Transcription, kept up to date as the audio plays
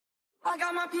I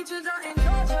got my peaches out in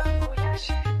Georgia. Oh, yeah,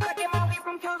 shit. I get my weed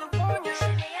from California.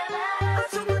 I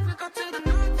took Mexico to the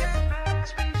north, yeah.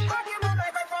 I get my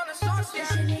life right from the source,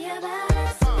 yeah. And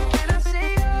I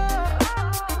say,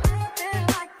 oh, feel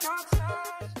like rock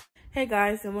stars. Hey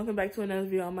guys, and welcome back to another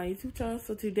video on my YouTube channel.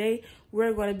 So today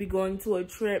we're going to be going to a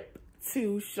trip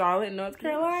to Charlotte, North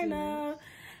Carolina.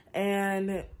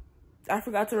 And I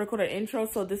forgot to record an intro,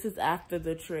 so this is after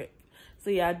the trip. So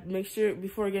yeah, make sure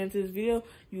before we get into this video,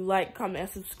 you like, comment, and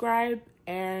subscribe.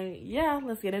 And yeah,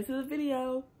 let's get into the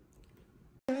video.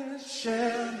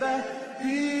 Share that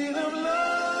beat of love.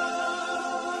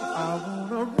 I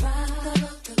wanna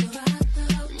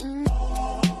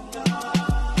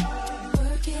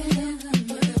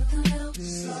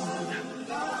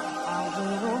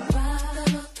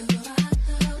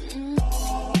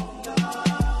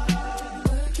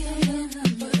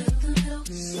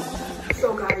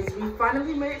So guys, we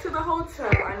finally made it to the hotel.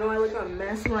 I know I look a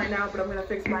mess right now, but I'm gonna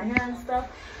fix my hair and stuff.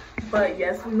 But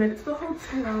yes, we made it to the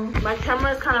hotel. My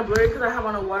camera is kind of blurry because I have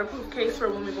on a waterproof case for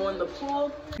when we go in the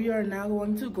pool. We are now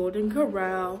going to Golden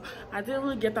Corral. I didn't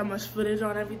really get that much footage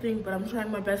on everything, but I'm trying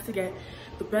my best to get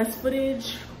the best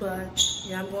footage. But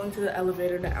yeah, I'm going to the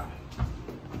elevator now.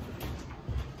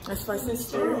 That's my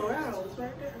sister. Oh wow, it's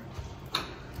right there.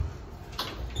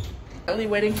 Only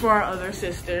waiting for our other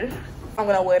sister. I'm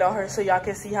gonna wait on her so y'all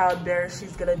can see how embarrassed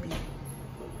she's gonna be.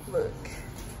 Look.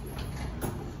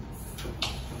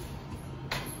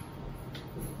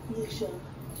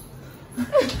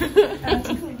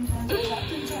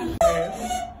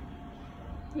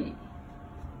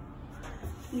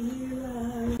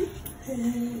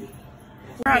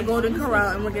 We're at Golden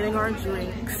Corral and we're getting our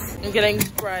drinks. I'm getting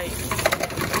Sprite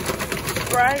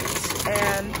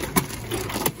and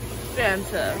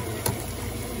Fanta.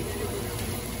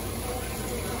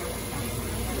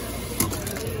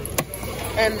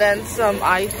 And then some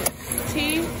iced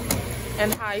tea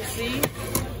and high C.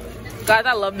 Guys,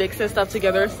 I love mixing stuff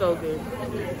together. It's so good.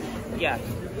 Yeah.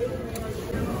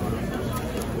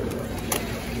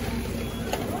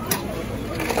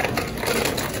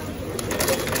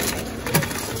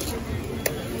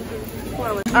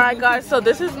 Alright guys, so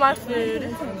this is my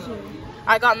food.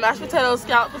 I got mashed potatoes,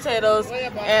 scalloped potatoes,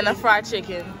 and a fried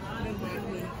chicken.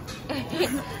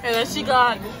 And then she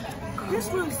got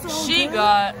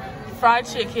fried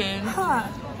chicken,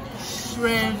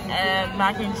 shrimp, and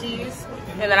mac and cheese.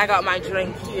 And then I got my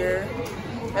drink here.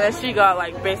 And then she got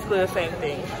like basically the same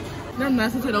thing. Their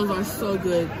mashed potatoes are so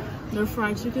good. Their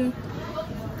fried chicken,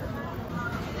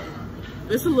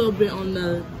 it's a little bit on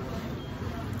the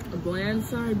bland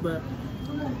side, but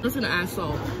I'm just gonna add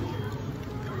salt.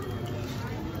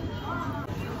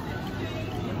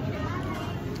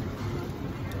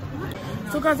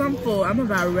 So guys, I'm full. I'm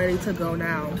about ready to go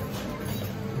now.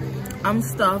 I'm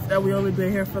stuffed that we only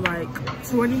been here for like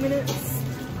 20 minutes.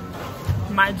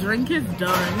 My drink is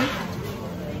done.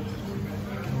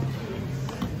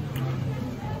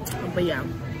 But yeah.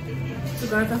 So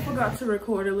guys, I forgot to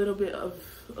record a little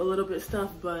bit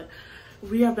stuff, but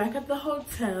we are back at the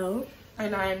hotel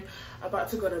and I'm about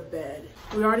to go to bed.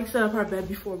 We already set up our bed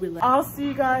before we left. I'll see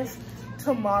you guys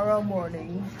tomorrow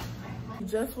morning. We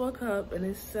just woke up and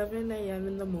it's 7 a.m.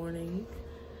 in the morning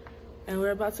and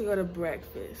we're about to go to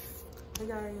breakfast. Hey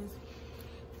guys,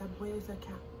 that boy is a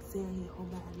cat. Seriously,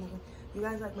 hold on. You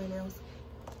guys like my nails?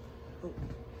 Oh.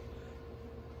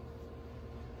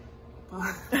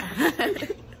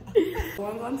 So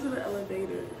I'm going to the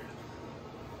elevator.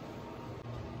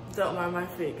 Don't mind my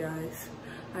fit, guys.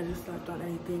 I just slept on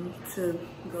anything to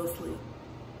go sleep.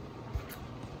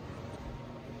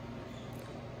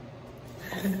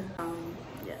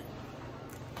 Yeah.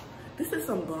 This is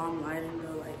some bomb lighting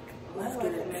though, like, let's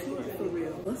get into it for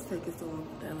real. Let's take it along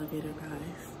with the elevator,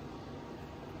 guys.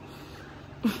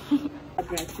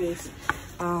 Breakfast.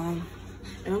 And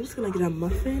I'm just gonna get a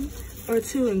muffin or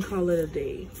two and call it a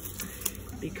day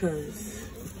because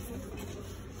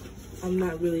I'm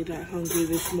not really that hungry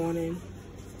this morning.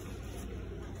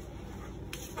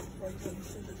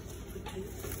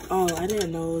 Oh, I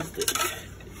didn't know it was this.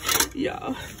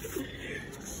 Y'all.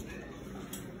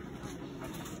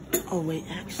 Oh wait,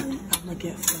 actually, I'm gonna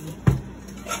get some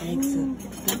eggs and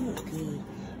that look good.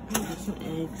 I'm gonna get some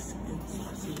eggs and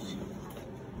sausage.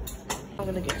 I'm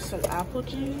gonna get some apple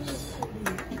juice.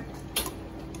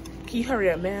 Can you hurry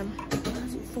up, ma'am?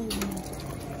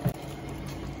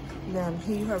 Ma'am,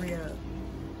 can you hurry up?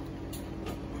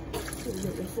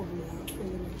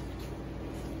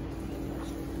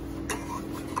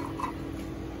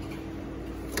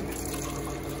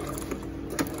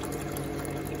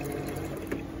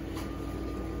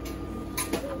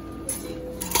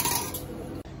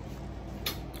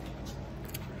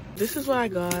 this is what I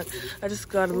got. I just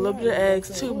got a little bit of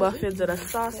eggs, 2 muffins, and a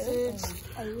sausage.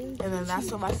 And then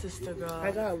that's what my sister got. I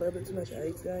got a little bit too much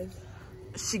eggs, guys.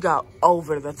 She got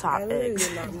over the top I really eggs.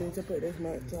 did not mean to put this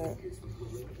much on.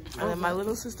 And then my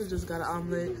little sister just got an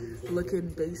omelet, looking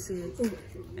basic.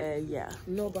 And yeah.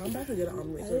 No, but I'm about to get an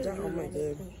omelet, so that omelet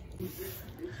good.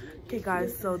 Okay,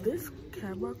 guys, so this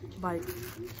camera, like,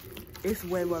 it's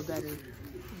way more better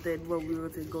than when we were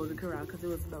in Golden Corral because there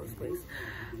was no space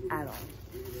at all.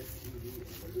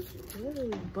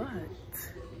 But,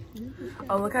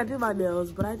 oh, look, I did my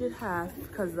nails, but I did half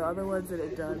because the other ones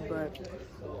didn't done, but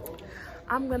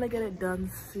I'm gonna get it done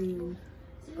soon.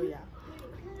 But yeah.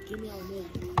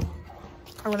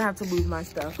 I'm gonna have to move my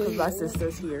stuff because my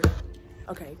sister's here.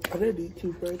 Okay. I'm gonna do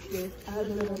 2 breaks though. I have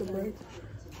another break.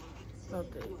 No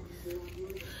thanks.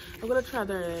 I'm gonna try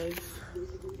their eggs.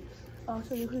 Oh,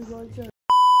 so you can go to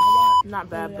Not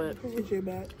bad, but it's your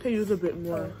back. could use a bit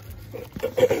more.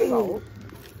 So,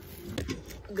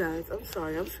 Guys, I'm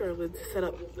sorry. I'm struggling to set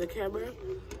up the camera.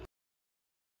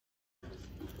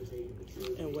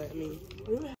 and wet me.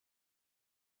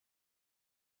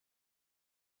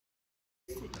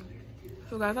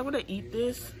 So guys, I'm gonna eat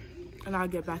this and I'll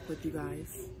get back with you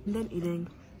guys. I'm done eating.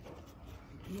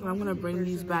 And I'm gonna bring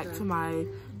these back to my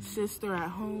sister at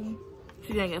home.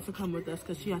 She didn't get to come with us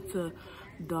because she had to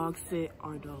dog sit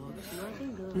our dogs.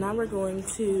 Now we're going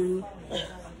to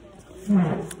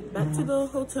back to the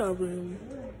hotel room.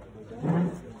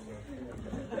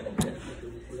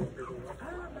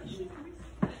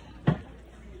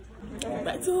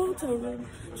 Back to the hotel room.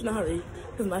 She's not hurry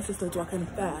because my sister's walking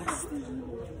fast.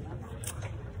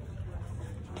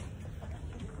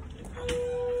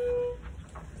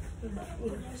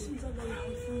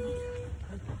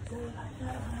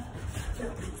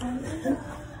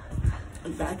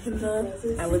 I'm back in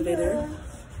the elevator.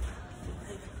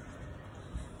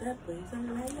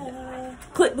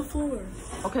 Click the floor.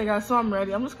 Okay guys, so I'm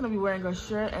ready. I'm just gonna be wearing a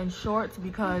shirt and shorts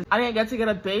because I didn't get to get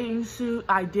a bathing suit.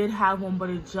 I did have one,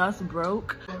 but it just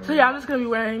broke. So yeah, I'm just gonna be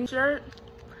wearing a shirt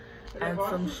and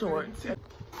some shorts.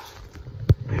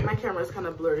 My camera is kind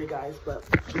of blurry, guys, but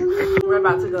we're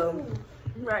about to go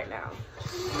right now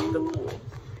to the pool.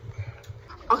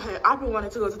 Okay, I've been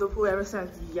wanting to go to the pool ever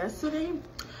since yesterday,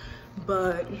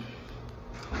 but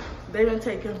they've been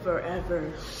taking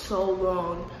forever, so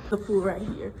long. The pool right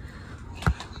here.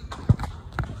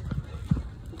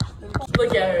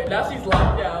 Look at her, now she's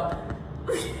locked out.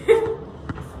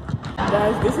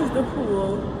 Guys, this is the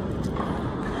pool.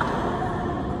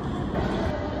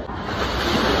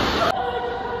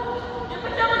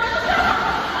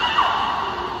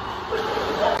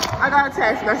 I got a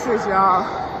text message,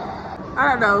 y'all. I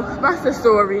don't know, my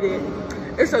sister will read it.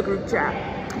 It's a group chat.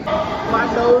 My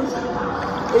nose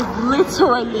is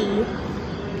literally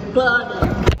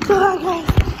burning. So guys,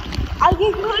 I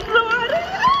get good water.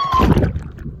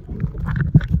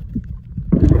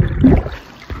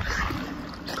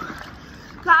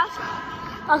 Guys,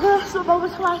 I'm gonna swim over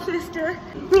to my sister.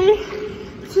 3,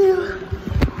 2,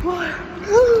 1.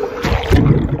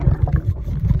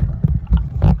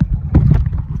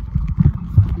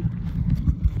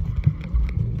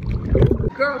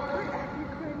 Girl.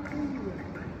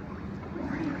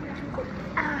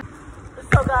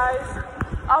 So guys,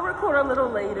 I'll record a little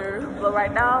later, but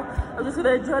right now I'm just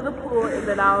gonna enjoy the pool and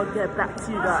then I'll get back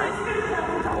to you guys.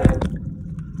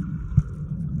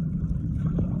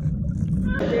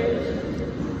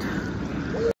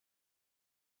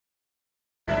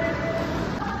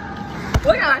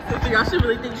 Look at my sister, y'all should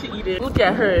really think she eat it. Look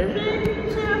at her.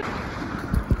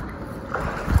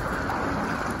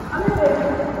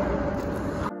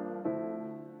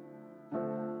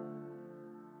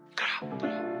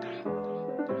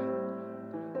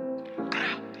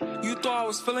 You thought I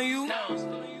was feeling you?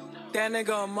 That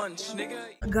nigga a munch,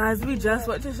 nigga. Guys, we just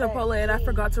went to Chipotle and I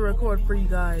forgot to record for you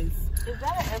guys. Is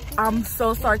that an empty? I'm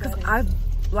so sorry because I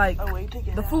like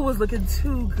the food was looking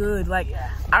too good. Like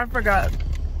I forgot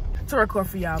to record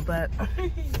for y'all, but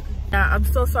yeah, I'm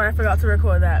so sorry I forgot to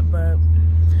record that. But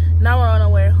now we're on our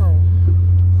way home.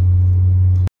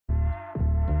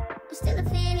 Still a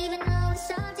fan, even though it's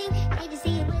salty. Hate to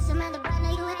see you with some other brother,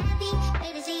 you happy.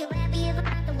 Hate to see you happy if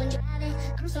about the when you're driving.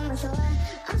 I'm so mature,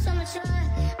 I'm so mature,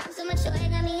 I'm so mature.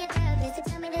 Got me a therapist to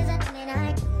tell me there's